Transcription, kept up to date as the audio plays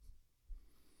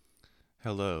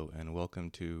Hello, and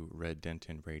welcome to Red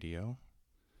Denton Radio.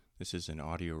 This is an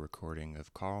audio recording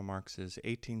of Karl Marx's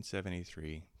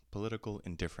 1873 Political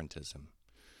Indifferentism,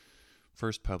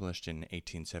 first published in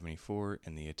 1874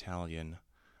 in the Italian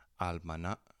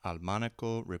Almanaco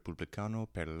Repubblicano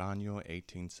per l'anno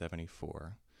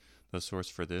 1874. The source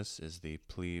for this is the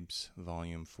Plebes,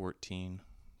 Volume 14,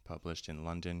 published in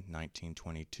London,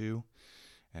 1922,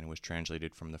 and was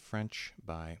translated from the French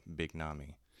by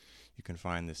Bignami. You can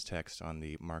find this text on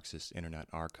the Marxist Internet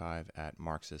Archive at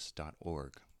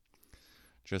marxist.org.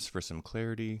 Just for some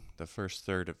clarity, the first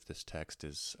third of this text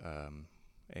is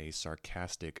a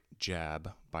sarcastic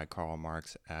jab by Karl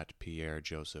Marx at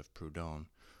Pierre-Joseph Proudhon,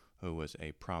 who was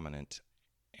a prominent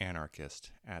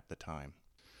anarchist at the time.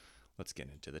 Let's get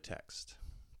into the text.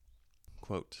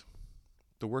 Quote,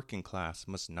 "The working class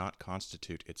must not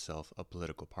constitute itself a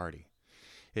political party.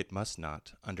 It must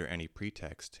not, under any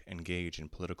pretext, engage in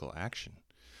political action,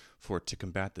 for to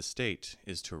combat the state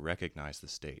is to recognize the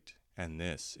state, and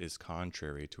this is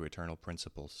contrary to eternal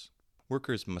principles.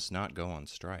 Workers must not go on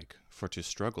strike, for to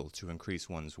struggle to increase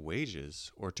one's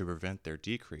wages or to prevent their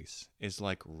decrease is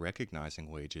like recognizing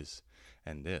wages,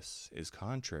 and this is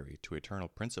contrary to eternal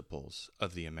principles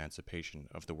of the emancipation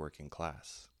of the working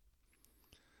class."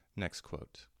 Next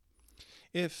quote.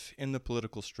 If, in the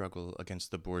political struggle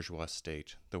against the bourgeois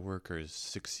state, the workers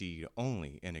succeed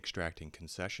only in extracting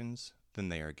concessions, then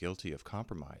they are guilty of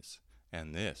compromise,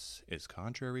 and this is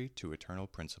contrary to eternal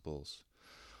principles.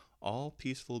 All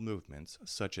peaceful movements,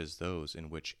 such as those in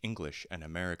which English and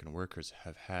American workers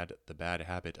have had the bad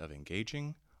habit of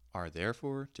engaging, are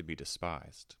therefore to be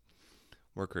despised.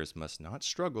 Workers must not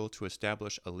struggle to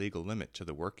establish a legal limit to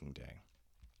the working day,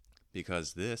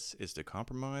 because this is to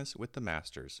compromise with the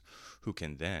masters, who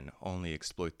can then only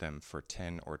exploit them for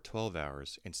 10 or 12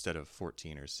 hours instead of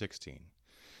 14 or 16.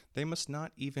 They must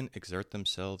not even exert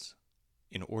themselves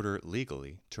in order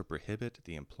legally to prohibit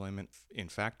the employment in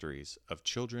factories of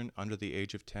children under the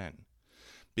age of 10,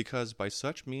 because by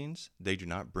such means they do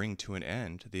not bring to an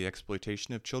end the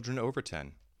exploitation of children over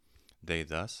 10. They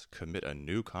thus commit a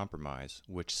new compromise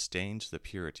which stains the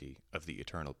purity of the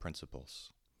eternal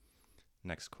principles.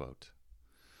 Next quote.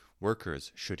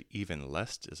 Workers should even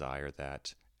less desire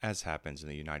that, as happens in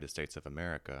the United States of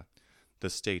America, the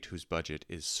state whose budget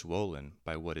is swollen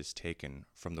by what is taken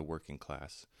from the working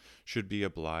class should be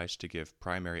obliged to give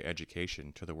primary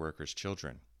education to the workers'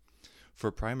 children.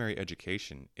 For primary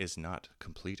education is not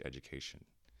complete education.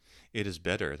 It is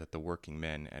better that the working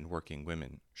men and working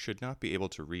women should not be able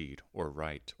to read or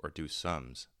write or do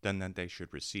sums than that they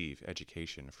should receive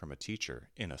education from a teacher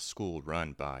in a school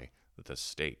run by the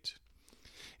state.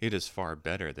 It is far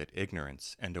better that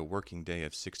ignorance and a working day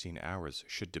of 16 hours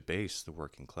should debase the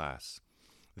working class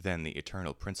than the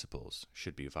eternal principles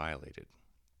should be violated.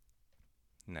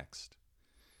 Next.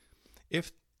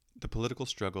 If the political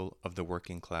struggle of the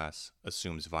working class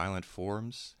assumes violent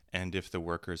forms, and if the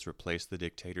workers replace the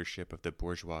dictatorship of the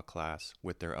bourgeois class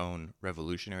with their own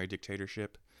revolutionary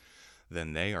dictatorship,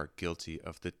 then they are guilty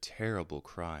of the terrible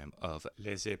crime of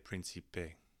laissez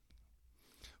principer.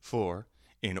 For,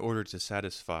 in order to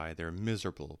satisfy their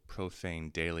miserable,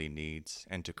 profane daily needs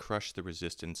and to crush the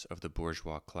resistance of the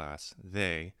bourgeois class,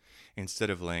 they, instead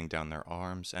of laying down their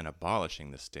arms and abolishing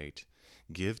the state,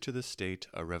 give to the state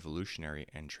a revolutionary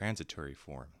and transitory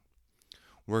form.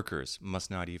 Workers must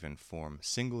not even form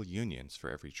single unions for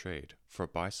every trade, for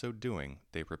by so doing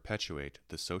they perpetuate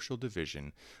the social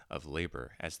division of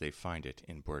labor as they find it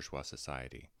in bourgeois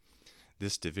society.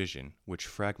 This division, which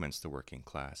fragments the working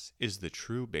class, is the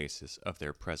true basis of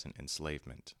their present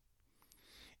enslavement.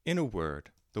 In a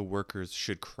word, the workers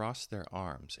should cross their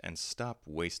arms and stop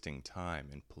wasting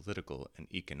time in political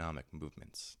and economic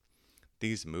movements.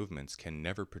 These movements can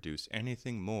never produce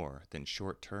anything more than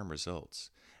short-term results.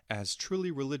 As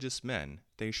truly religious men,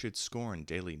 they should scorn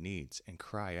daily needs and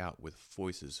cry out with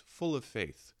voices full of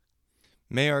faith,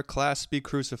 "May our class be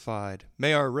crucified,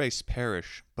 may our race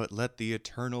perish, but let the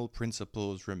eternal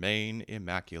principles remain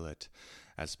immaculate.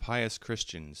 As pious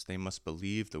Christians, they must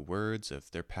believe the words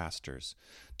of their pastors,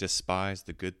 despise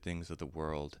the good things of the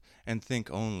world, and think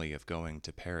only of going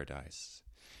to paradise.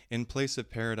 In place of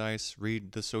paradise,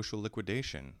 read the social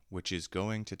liquidation, which is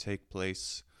going to take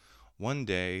place one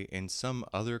day in some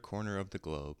other corner of the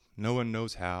globe. No one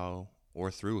knows how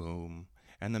or through whom,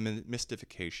 and the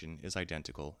mystification is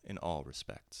identical in all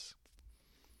respects."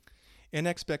 In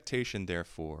expectation,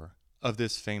 therefore, of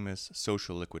this famous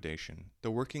social liquidation, the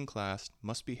working class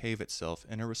must behave itself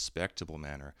in a respectable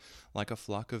manner, like a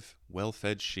flock of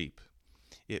well-fed sheep.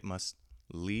 It must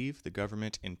leave the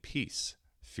government in peace,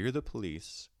 fear the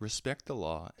police, respect the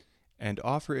law, and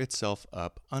offer itself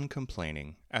up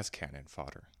uncomplaining as cannon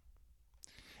fodder.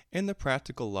 In the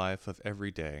practical life of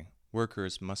every day,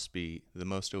 workers must be the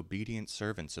most obedient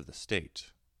servants of the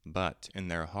state, but in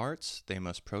their hearts they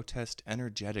must protest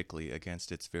energetically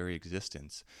against its very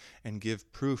existence and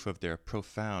give proof of their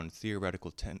profound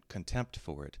theoretical contempt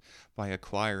for it by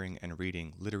acquiring and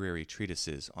reading literary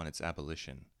treatises on its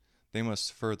abolition. They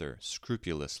must further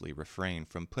scrupulously refrain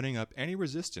from putting up any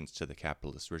resistance to the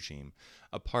capitalist regime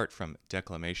apart from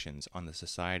declamations on the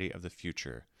society of the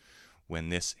future, when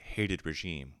this hated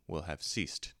regime will have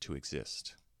ceased to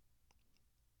exist.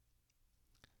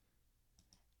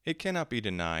 It cannot be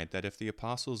denied that if the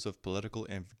apostles of political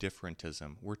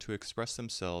indifferentism were to express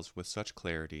themselves with such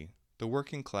clarity, the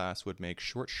working class would make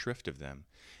short shrift of them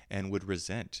and would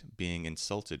resent being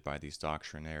insulted by these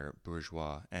doctrinaire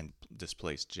bourgeois and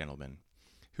displaced gentlemen,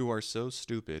 who are so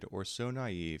stupid or so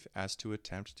naive as to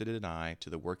attempt to deny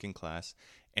to the working class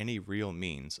any real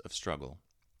means of struggle.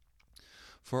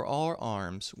 For all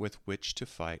arms with which to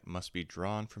fight must be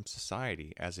drawn from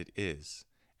society as it is,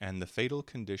 and the fatal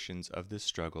conditions of this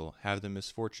struggle have the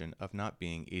misfortune of not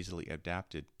being easily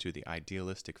adapted to the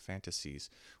idealistic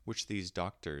fantasies which these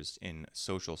doctors in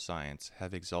social science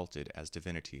have exalted as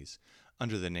divinities,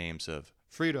 under the names of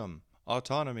freedom,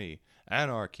 autonomy,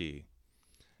 anarchy.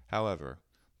 However,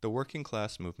 the working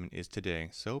class movement is today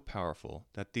so powerful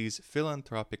that these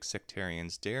philanthropic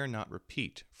sectarians dare not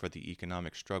repeat for the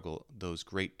economic struggle those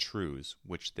great truths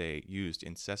which they used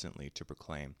incessantly to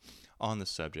proclaim on the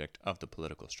subject of the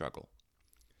political struggle.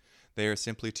 They are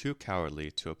simply too cowardly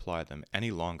to apply them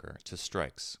any longer to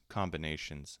strikes,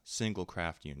 combinations, single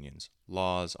craft unions,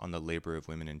 laws on the labor of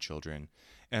women and children,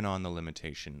 and on the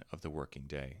limitation of the working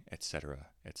day, etc.,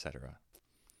 etc.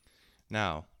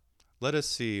 Now, let us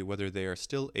see whether they are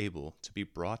still able to be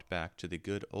brought back to the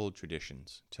good old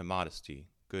traditions, to modesty,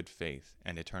 good faith,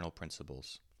 and eternal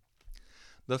principles.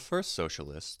 The first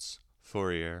socialists,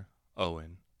 Fourier,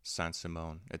 Owen,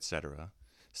 Saint-Simon, etc.,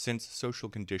 since social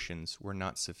conditions were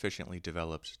not sufficiently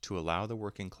developed to allow the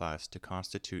working class to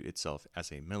constitute itself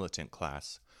as a militant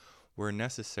class, were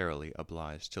necessarily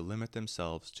obliged to limit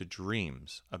themselves to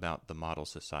dreams about the model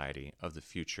society of the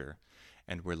future,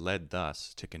 and were led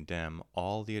thus to condemn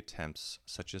all the attempts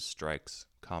such as strikes,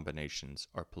 combinations,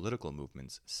 or political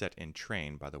movements set in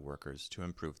train by the workers to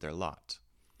improve their lot.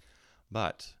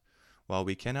 But, while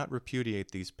we cannot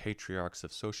repudiate these patriarchs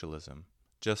of socialism,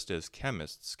 just as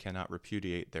chemists cannot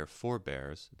repudiate their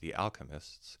forebears, the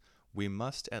alchemists, we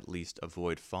must at least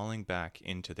avoid falling back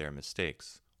into their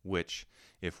mistakes, which,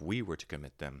 if we were to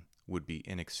commit them, would be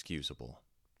inexcusable.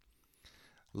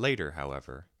 Later,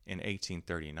 however, in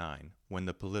 1839, when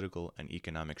the political and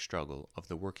economic struggle of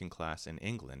the working class in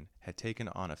England had taken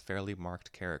on a fairly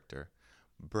marked character,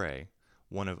 Bray,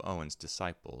 one of Owen's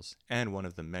disciples, and one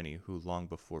of the many who long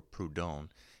before Proudhon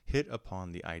hit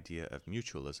upon the idea of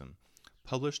mutualism,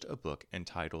 published a book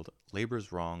entitled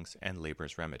Labor's Wrongs and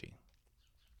Labor's Remedy.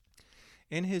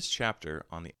 In his chapter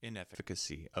on the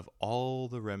inefficacy of all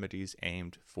the remedies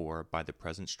aimed for by the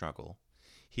present struggle,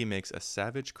 he makes a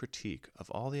savage critique of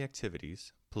all the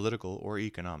activities, political or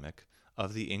economic,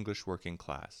 of the English working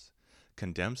class,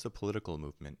 condemns the political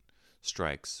movement,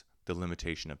 strikes, the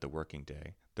limitation of the working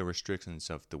day, the restrictions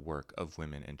of the work of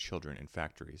women and children in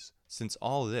factories, since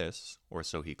all this, or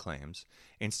so he claims,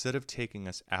 instead of taking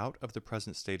us out of the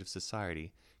present state of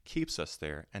society, keeps us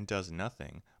there and does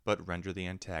nothing but render the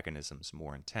antagonisms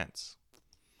more intense.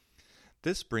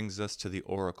 This brings us to the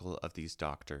oracle of these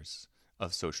doctors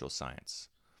of social science,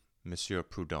 Monsieur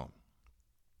Proudhon.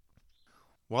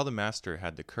 While the master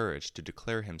had the courage to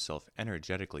declare himself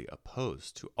energetically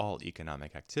opposed to all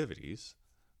economic activities,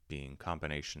 being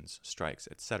combinations, strikes,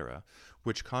 etc.,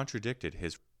 which contradicted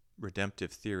his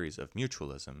redemptive theories of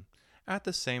mutualism, at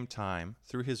the same time,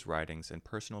 through his writings and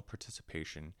personal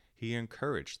participation, he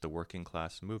encouraged the working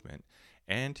class movement,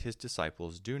 and his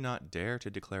disciples do not dare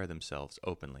to declare themselves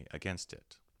openly against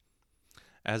it.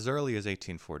 As early as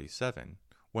 1847,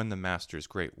 when the master's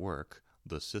great work,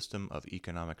 The System of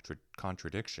Economic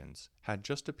Contradictions, had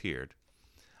just appeared,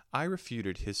 I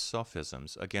refuted his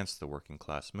sophisms against the working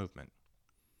class movement.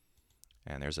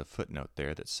 And there's a footnote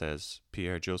there that says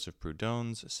Pierre-Joseph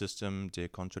Proudhon's Système des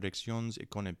contradictions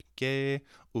économiques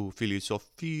ou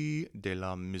philosophie de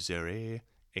la misère,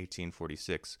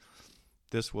 1846.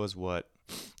 This was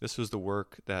the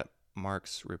work that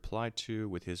Marx replied to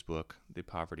with his book The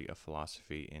Poverty of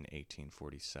Philosophy in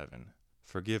 1847.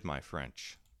 Forgive my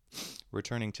French.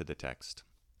 Returning to the text.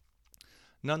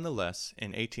 Nonetheless, in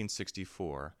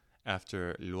 1864,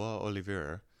 after Loi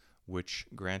Olivier, which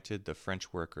granted the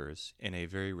French workers, in a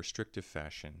very restrictive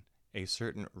fashion, a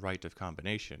certain right of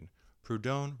combination,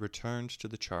 Proudhon returned to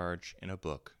the charge in a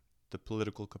book, The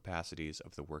Political Capacities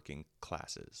of the Working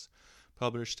Classes,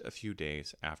 published a few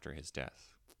days after his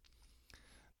death.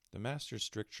 The master's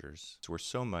strictures were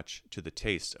so much to the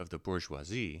taste of the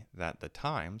bourgeoisie that the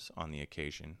Times, on the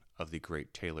occasion of the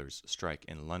great tailors' strike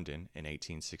in London in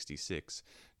 1866,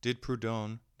 did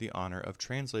Proudhon the honor of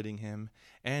translating him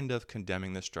and of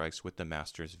condemning the strikes with the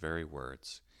master's very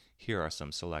words. Here are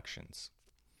some selections.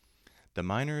 The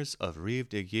miners of Rive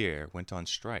de Guerre went on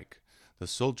strike. The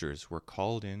soldiers were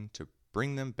called in to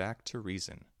bring them back to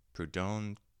reason.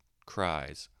 Proudhon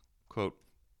cries, quote,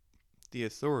 "The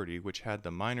authority which had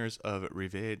the miners of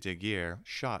Rive de Guerre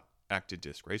shot acted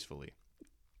disgracefully.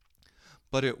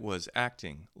 But it was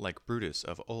acting like Brutus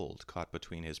of old, caught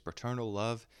between his paternal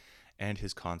love and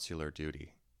his consular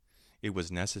duty. It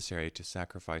was necessary to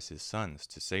sacrifice his sons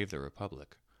to save the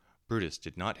Republic. Brutus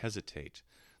did not hesitate.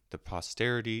 The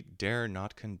posterity dare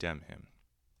not condemn him."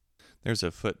 There's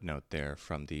a footnote there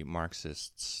from the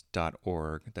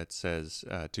Marxists.org that says,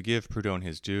 to give Proudhon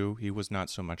his due, he was not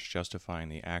so much justifying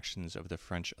the actions of the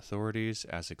French authorities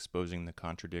as exposing the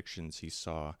contradictions he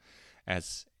saw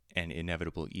as an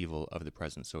inevitable evil of the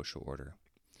present social order.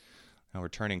 Now,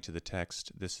 returning to the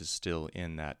text, this is still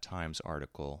in that Times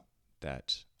article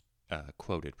that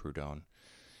quoted Proudhon.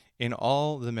 "In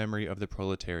all the memory of the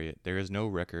proletariat, there is no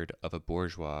record of a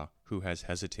bourgeois who has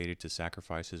hesitated to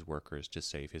sacrifice his workers to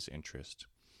save his interest.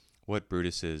 What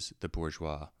Brutus is, the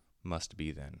bourgeois must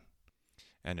be then."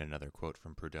 And another quote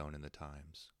from Proudhon in the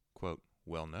Times, quote,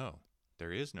 "Well, no,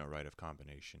 there is no right of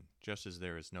combination, just as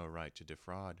there is no right to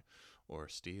defraud or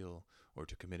steal or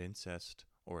to commit incest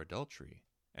or adultery,"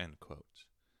 end quote.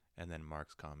 And then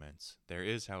Marx comments, "There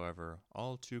is, however,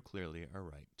 all too clearly a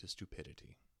right to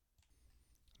stupidity."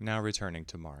 Now returning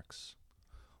to Marx.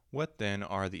 What then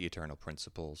are the eternal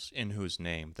principles in whose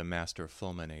name the master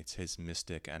fulminates his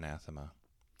mystic anathema?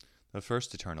 The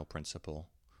first eternal principle: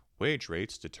 wage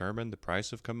rates determine the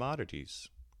price of commodities.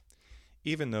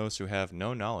 Even those who have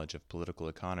no knowledge of political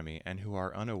economy and who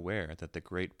are unaware that the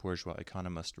great bourgeois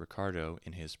economist Ricardo,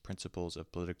 in his Principles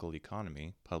of Political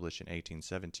Economy, published in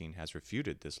 1817, has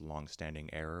refuted this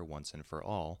long-standing error once and for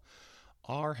all,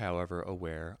 are, however,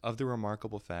 aware of the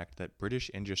remarkable fact that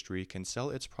British industry can sell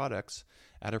its products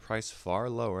at a price far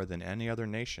lower than any other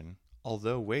nation,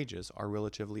 although wages are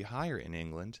relatively higher in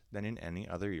England than in any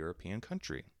other European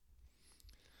country.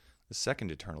 The second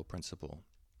eternal principle: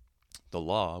 the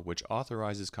law which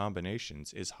authorizes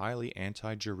combinations is highly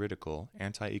anti-juridical,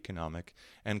 anti-economic,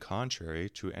 and contrary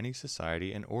to any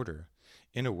society and order.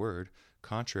 In a word,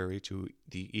 contrary to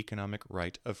the economic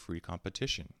right of free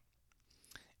competition.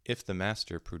 If the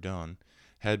master, Proudhon,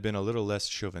 had been a little less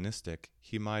chauvinistic,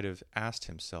 he might have asked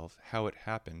himself how it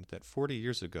happened that 40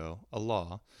 years ago a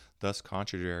law, thus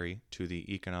contrary to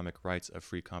the economic rights of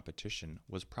free competition,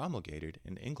 was promulgated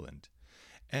in England,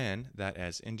 and that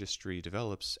as industry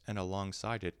develops and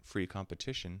alongside it free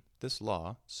competition, this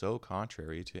law, so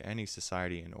contrary to any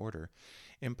society and order,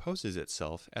 imposes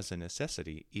itself as a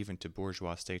necessity even to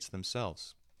bourgeois states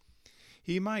themselves.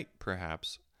 He might,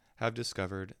 perhaps, have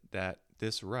discovered that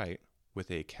this right,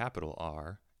 with a capital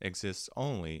R, exists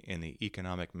only in the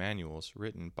economic manuals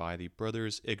written by the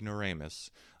brothers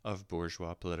ignoramus of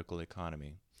bourgeois political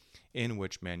economy, in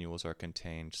which manuals are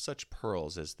contained such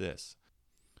pearls as this: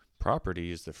 property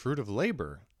is the fruit of the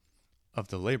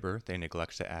labor they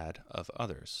neglect to add of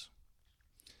others.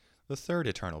 The third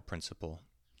eternal principle: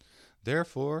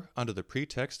 therefore, under the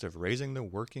pretext of raising the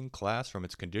working class from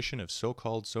its condition of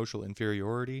so-called social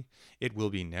inferiority, it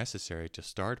will be necessary to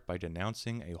start by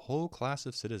denouncing a whole class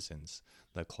of citizens,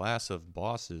 the class of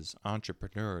bosses,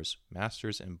 entrepreneurs,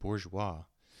 masters, and bourgeois.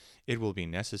 It will be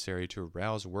necessary to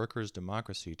rouse workers'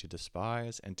 democracy to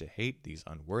despise and to hate these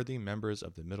unworthy members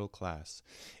of the middle class.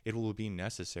 It will be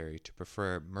necessary to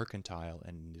prefer mercantile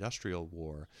and industrial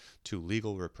war to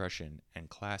legal repression and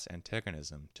class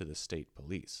antagonism to the state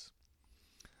police.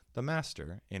 The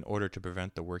master, in order to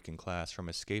prevent the working class from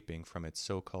escaping from its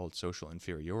so-called social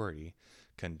inferiority,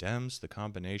 condemns the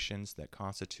combinations that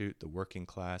constitute the working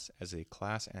class as a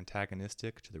class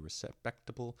antagonistic to the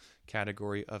respectable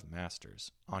category of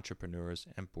masters, entrepreneurs,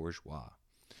 and bourgeois,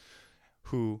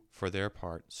 who, for their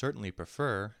part, certainly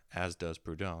prefer, as does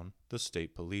Proudhon, the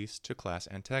state police to class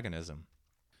antagonism.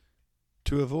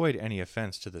 To avoid any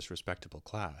offense to this respectable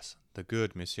class, the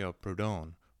good Monsieur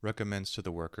Proudhon recommends to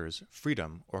the workers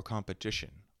freedom or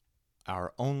competition,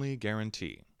 our only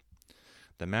guarantee.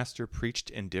 The master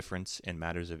preached indifference in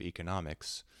matters of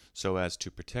economics so as to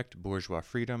protect bourgeois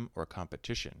freedom or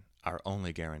competition, our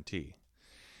only guarantee.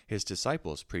 His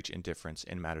disciples preach indifference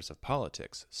in matters of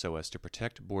politics so as to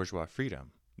protect bourgeois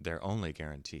freedom, their only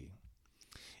guarantee.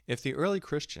 If the early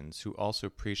Christians, who also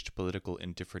preached political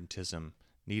indifferentism,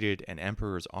 needed an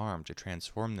emperor's arm to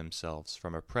transform themselves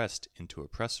from oppressed into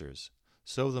oppressors,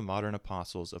 so the modern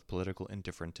apostles of political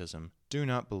indifferentism do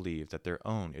not believe that their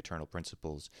own eternal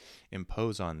principles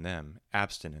impose on them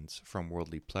abstinence from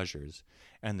worldly pleasures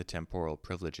and the temporal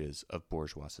privileges of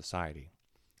bourgeois society.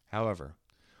 However,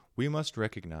 we must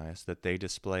recognize that they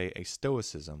display a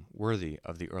stoicism worthy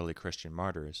of the early Christian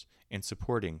martyrs in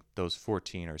supporting those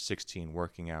 14 or 16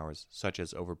 working hours such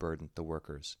as overburdened the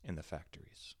workers in the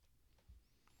factories.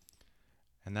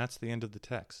 And that's the end of the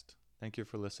text. Thank you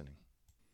for listening.